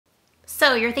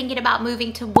So you're thinking about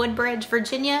moving to Woodbridge,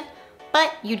 Virginia,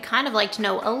 but you'd kind of like to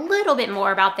know a little bit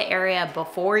more about the area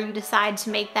before you decide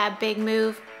to make that big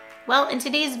move? Well, in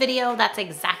today's video, that's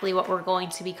exactly what we're going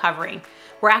to be covering.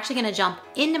 We're actually gonna jump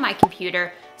into my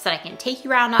computer so that I can take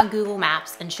you around on Google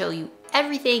Maps and show you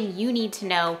everything you need to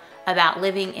know about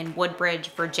living in Woodbridge,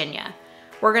 Virginia.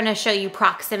 We're gonna show you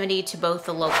proximity to both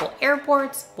the local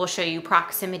airports, we'll show you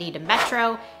proximity to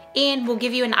Metro, and we'll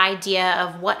give you an idea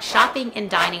of what shopping and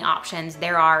dining options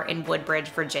there are in Woodbridge,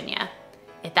 Virginia.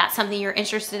 If that's something you're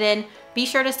interested in, be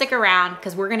sure to stick around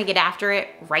because we're gonna get after it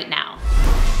right now.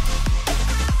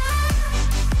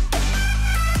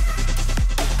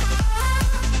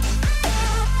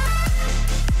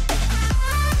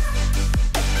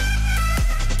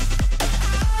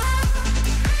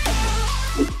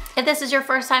 If this is your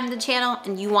first time to the channel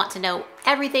and you want to know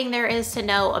everything there is to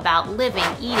know about living,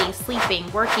 eating,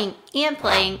 sleeping, working, and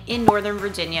playing in Northern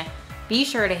Virginia, be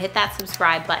sure to hit that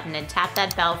subscribe button and tap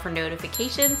that bell for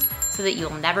notifications so that you'll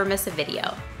never miss a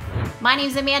video. My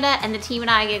name's Amanda and the team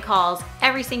and I get calls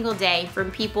every single day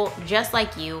from people just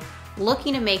like you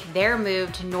looking to make their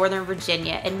move to Northern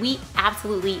Virginia, and we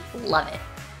absolutely love it.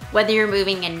 Whether you're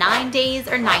moving in 9 days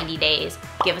or 90 days,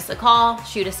 give us a call,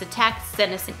 shoot us a text,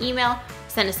 send us an email,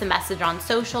 send us a message on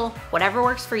social, whatever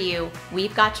works for you.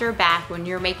 We've got your back when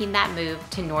you're making that move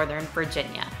to Northern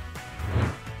Virginia.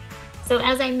 So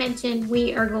as I mentioned,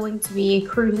 we are going to be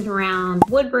cruising around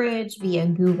Woodbridge via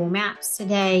Google Maps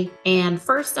today. And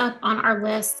first up on our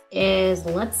list is,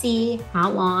 let's see how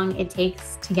long it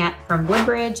takes to get from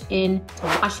Woodbridge into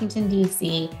Washington,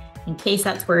 D.C. in case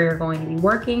that's where you're going to be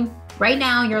working. Right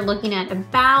now, you're looking at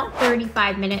about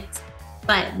 35 minutes.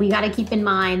 But we got to keep in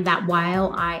mind that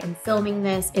while I am filming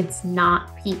this, it's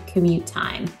not peak commute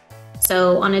time.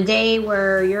 So on a day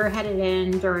where you're headed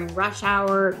in during rush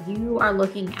hour, you are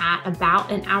looking at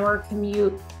about an hour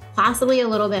commute, possibly a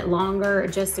little bit longer,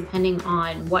 just depending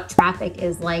on what traffic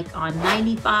is like on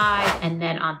 95 and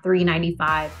then on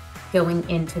 395 going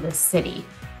into the city.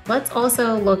 Let's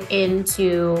also look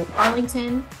into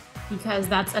Arlington because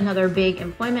that's another big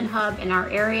employment hub in our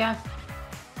area.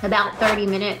 About 30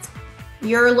 minutes.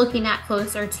 You're looking at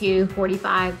closer to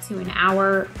 45 to an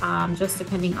hour, just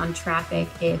depending on traffic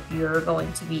if you're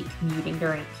going to be commuting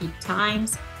during peak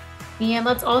times. And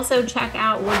let's also check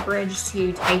out Woodbridge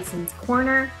to Tyson's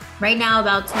Corner. Right now,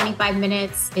 about 25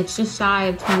 minutes. It's just shy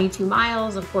of 22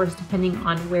 miles, of course, depending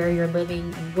on where you're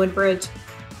living in Woodbridge.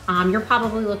 You're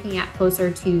probably looking at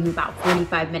closer to about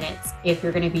 45 minutes if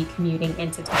you're going to be commuting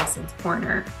into Tyson's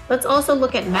Corner. Let's also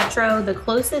look at Metro. The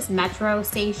closest Metro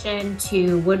station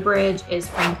to Woodbridge is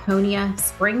Franconia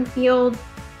Springfield,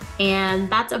 and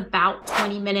that's about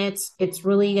 20 minutes. It's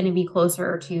really going to be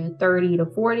closer to 30 to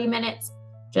 40 minutes,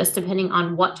 just depending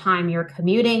on what time you're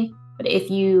commuting. But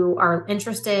if you are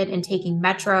interested in taking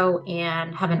Metro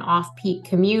and have an off-peak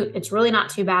commute, it's really not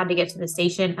too bad to get to the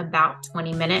station, about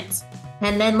 20 minutes.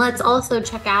 And then let's also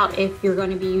check out if you're going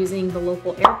to be using the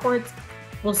local airports.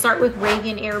 We'll start with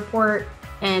Reagan Airport,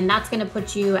 and that's going to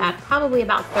put you at probably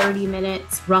about 30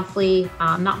 minutes, roughly.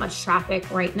 Not much traffic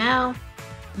right now.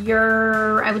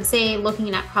 You're, I would say,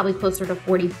 looking at probably closer to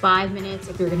 45 minutes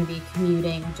if you're going to be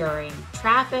commuting during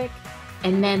traffic.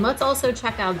 And then let's also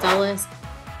check out Dulles.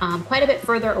 Quite a bit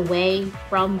further away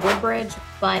from Woodbridge,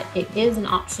 but it is an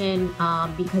option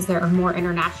because there are more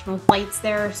international flights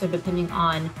there. So depending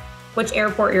on which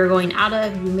airport you're going out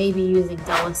of, you may be using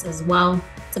Dulles as well.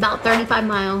 It's about 35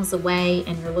 miles away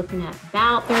and you're looking at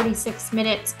about 36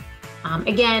 minutes.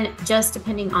 Again, just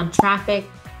depending on traffic.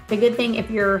 The good thing if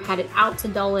you're headed out to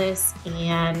Dulles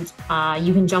and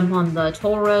you can jump on the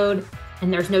toll road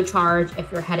and there's no charge if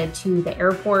you're headed to the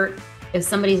airport. If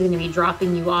somebody's going to be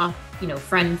dropping you off, you know,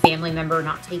 friend, family member,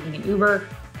 not taking an Uber,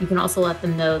 you can also let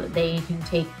them know that they can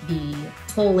take the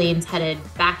toll lanes headed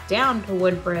back down to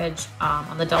Woodbridge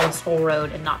on the Dulles Toll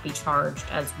Road and not be charged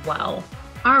as well.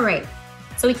 All right,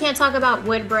 so we can't talk about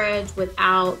Woodbridge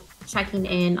without checking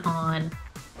in on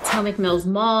Potomac Mills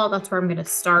Mall. That's where I'm going to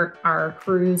start our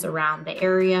cruise around the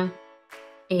area.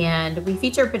 And we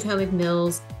feature Potomac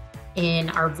Mills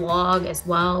in our vlog as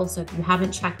well. So if you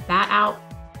haven't checked that out,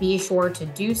 be sure to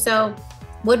do so.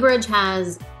 Woodbridge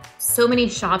has so many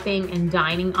shopping and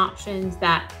dining options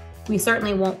that we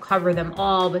certainly won't cover them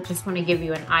all, but just want to give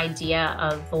you an idea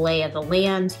of the lay of the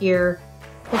land here.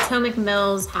 Potomac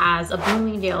Mills has a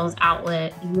Bloomingdale's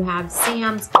outlet. You have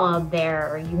Sam's Club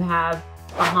there. You have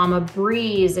Bahama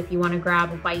Breeze if you want to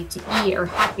grab a bite to eat or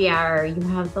happy hour. You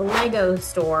have the Lego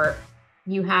store.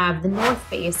 You have the North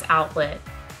Face outlet.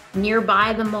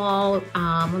 Nearby the mall,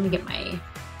 let me get my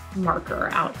marker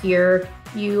out here.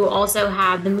 You also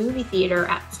have the movie theater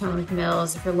at Potomac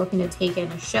Mills if you're looking to take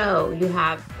in a show. You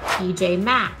have TJ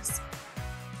Maxx.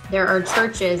 There are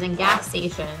churches and gas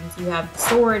stations. You have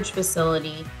storage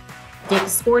facility.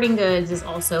 Dick's Sporting Goods is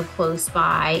also close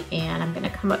by. And I'm going to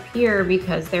come up here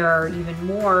because there are even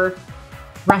more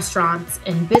restaurants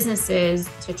and businesses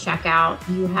to check out.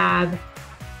 You have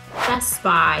Best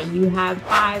Buy. You have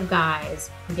Five Guys.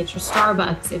 You can get your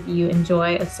Starbucks if you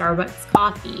enjoy a Starbucks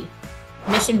coffee.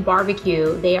 Mission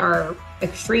Barbecue, they are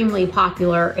extremely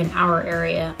popular in our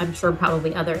area. I'm sure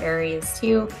probably other areas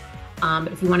too.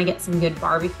 But if you want to get some good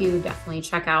barbecue, definitely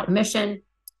check out Mission.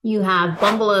 You have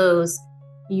Bungalows.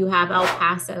 You have El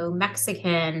Paso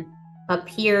Mexican. Up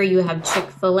here, you have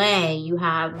Chick-fil-A. You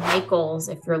have Michael's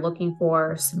if you're looking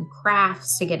for some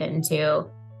crafts to get into.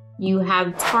 You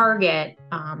have Target.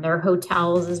 There are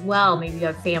hotels as well. Maybe you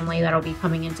have family that'll be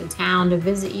coming into town to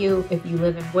visit you. If you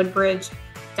live in Woodbridge,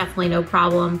 definitely no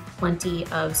problem. Plenty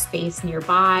of space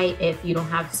nearby if you don't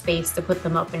have space to put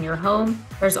them up in your home.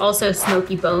 There's also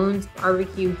Smoky Bones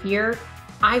Barbecue here.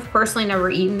 I've personally never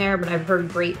eaten there, but I've heard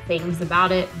great things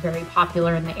about it. Very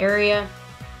popular in the area.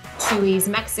 Chewy's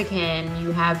Mexican.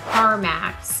 You have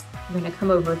CarMax. We're going to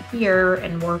come over here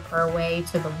and work our way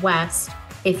to the west.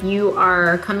 If you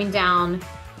are coming down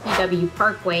PW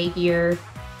Parkway here,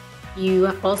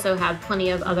 you also have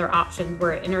plenty of other options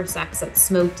where it intersects at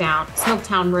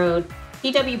Smoketown Road.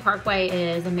 PW Parkway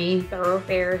is a main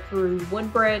thoroughfare through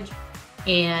Woodbridge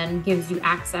and gives you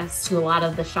access to a lot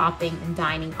of the shopping and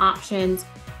dining options.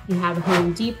 You have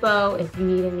Home Depot if you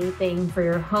need anything for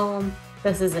your home.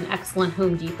 This is an excellent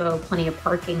Home Depot, plenty of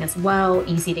parking as well,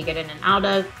 easy to get in and out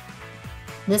of.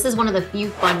 This is one of the few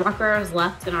Fuddruckers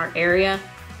left in our area.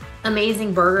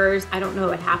 Amazing burgers. I don't know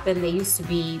what happened. They used to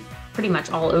be pretty much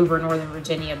all over Northern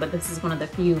Virginia, but this is one of the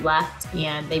few left,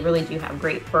 and they really do have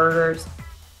great burgers.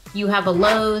 You have a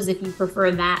Lowe's if you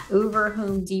prefer that over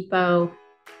Home Depot.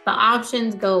 The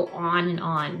options go on and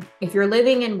on. If you're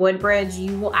living in Woodbridge,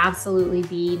 you will absolutely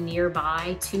be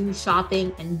nearby to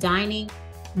shopping and dining.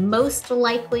 Most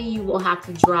likely you will have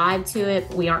to drive to it,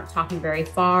 but we aren't talking very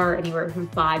far, anywhere from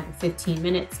 5 to 15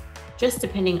 minutes, just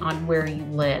depending on where you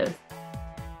live.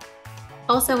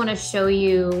 Also want to show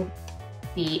you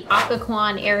the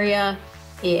Occoquan area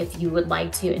if you would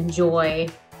like to enjoy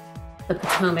the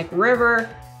Potomac River.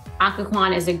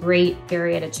 Occoquan is a great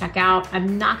area to check out.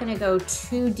 I'm not going to go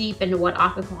too deep into what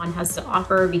Occoquan has to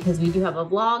offer because we do have a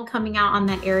vlog coming out on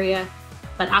that area.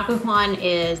 But Occoquan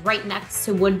is right next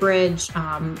to Woodbridge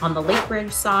on the Lake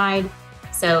Ridge side.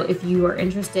 So if you are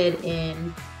interested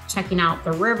in checking out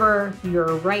the river,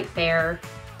 you're right there.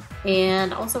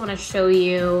 And also want to show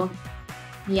you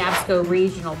the Absco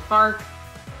Regional Park.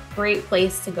 Great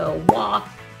place to go walk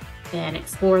and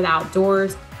explore the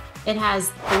outdoors. It has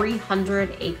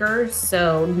 300 acres,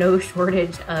 so no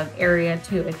shortage of area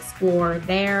to explore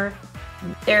there.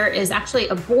 There is actually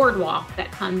a boardwalk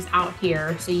that comes out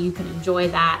here, so you can enjoy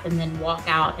that and then walk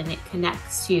out, and it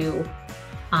connects to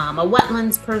a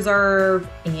wetlands preserve.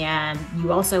 And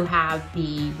you also have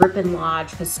the Ripon Lodge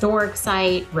Historic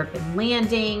Site, Ripon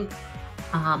Landing,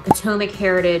 Potomac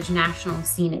Heritage National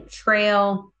Scenic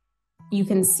Trail. You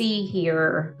can see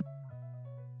here,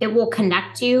 it will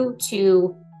connect you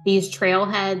to these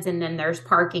trailheads, and then there's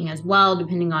parking as well,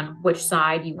 depending on which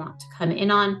side you want to come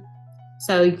in on.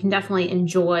 So you can definitely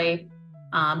enjoy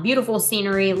beautiful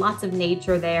scenery, lots of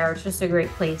nature there. It's just a great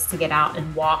place to get out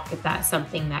and walk if that's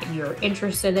something that you're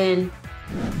interested in.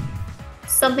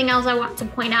 Something else I want to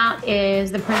point out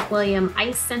is the Prince William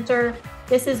Ice Center.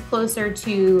 This is closer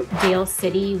to Dale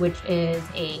City, which is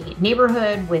a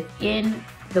neighborhood within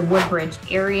the Woodbridge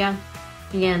area.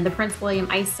 And the Prince William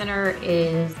Ice Center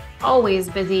is always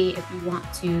busy if you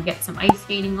want to get some ice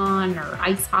skating on or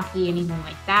ice hockey, anything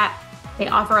like that. They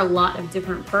offer a lot of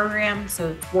different programs, so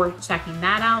it's worth checking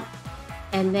that out.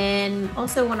 And then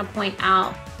also want to point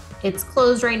out, it's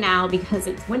closed right now because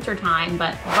it's winter time,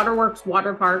 but Waterworks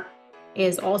Water Park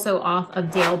is also off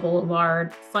of Dale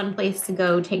Boulevard. Fun place to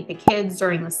go take the kids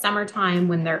during the summertime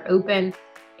when they're open.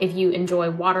 If you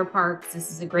enjoy water parks,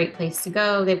 this is a great place to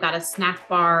go. They've got a snack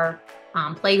bar,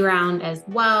 playground as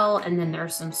well, and then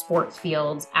there's some sports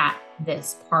fields at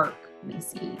this park. Let me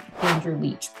see, Andrew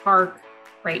Leach Park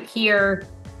right here.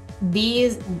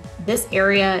 This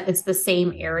area is the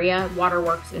same area.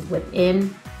 Waterworks is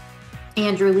within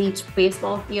Andrew Leach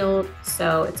baseball field,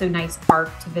 so it's a nice park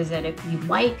to visit if you'd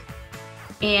like.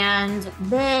 And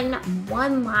then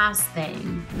one last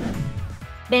thing.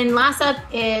 Then last up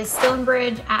is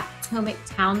Stonebridge at Potomac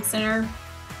Town Center.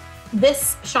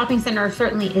 This shopping center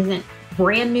certainly isn't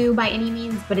brand new by any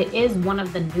means, but it is one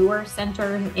of the newer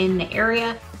centers in the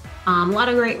area. A lot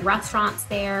of great restaurants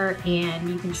there, and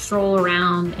you can stroll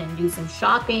around and do some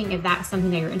shopping if that's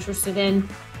something that you're interested in.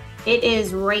 It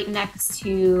is right next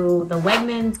to the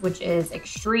Wegmans, which is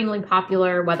extremely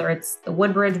popular, whether it's the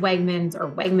Woodbridge Wegmans or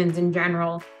Wegmans in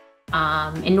general.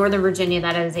 In Northern Virginia,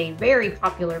 that is a very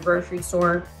popular grocery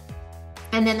store.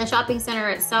 And then the shopping center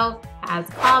itself has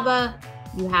Kava,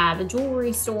 you have a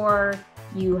jewelry store,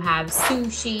 you have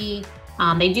sushi.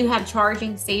 They do have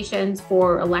charging stations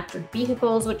for electric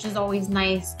vehicles, which is always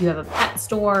nice. You have a pet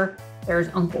store, there's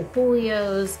Uncle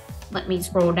Julio's. Let me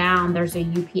scroll down. There's a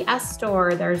UPS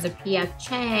store, there's a PF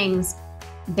Chang's,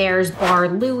 there's Bar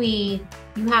Louie.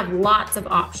 You have lots of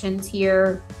options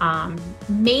here,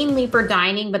 mainly for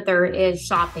dining, but there is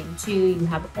shopping too. You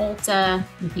have Ulta,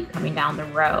 you keep coming down the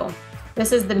row.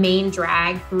 This is the main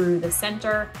drag through the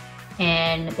center,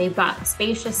 and they've got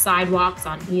spacious sidewalks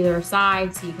on either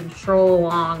side, so you can stroll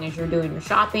along as you're doing your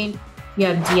shopping. You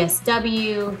have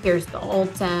DSW, here's the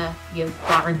Ulta, you have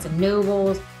Barnes &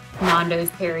 Noble's, Nando's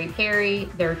Peri Peri,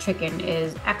 their chicken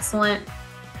is excellent.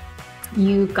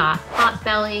 You've got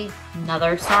Potbelly,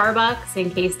 another Starbucks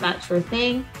in case that's your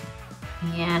thing.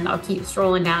 And I'll keep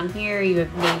strolling down here. You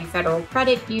have Navy Federal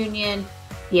Credit Union,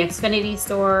 the Xfinity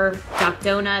store, Duck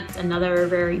Donuts, another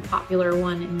very popular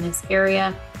one in this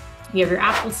area. You have your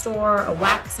Apple store, a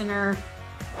Wax Center,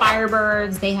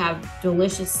 Firebirds. They have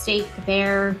delicious steak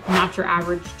there, not your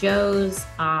average Joe's.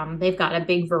 They've got a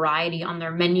big variety on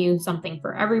their menu, something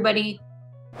for everybody.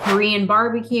 Korean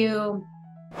barbecue,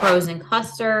 frozen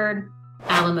custard,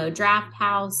 Alamo Draft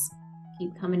House.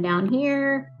 Keep coming down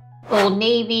here. Old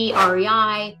Navy,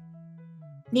 REI.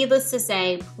 Needless to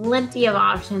say, plenty of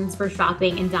options for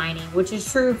shopping and dining, which is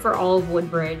true for all of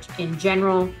Woodbridge in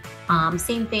general.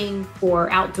 Same thing for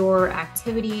outdoor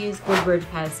activities. Woodbridge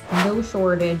has no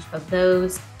shortage of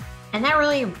those. And that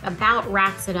really about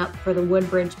wraps it up for the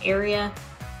Woodbridge area.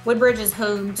 Woodbridge is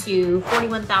home to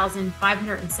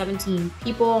 41,517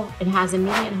 people. It has a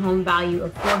median home value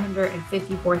of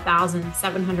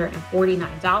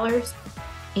 $454,749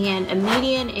 and a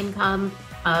median income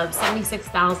of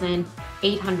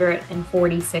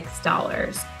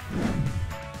 $76,846.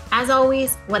 As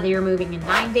always, whether you're moving in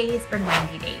 9 days or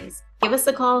 90 days, give us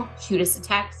a call, shoot us a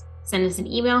text, send us an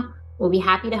email. We'll be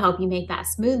happy to help you make that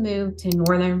smooth move to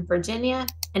Northern Virginia.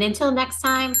 And until next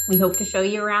time, we hope to show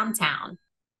you around town.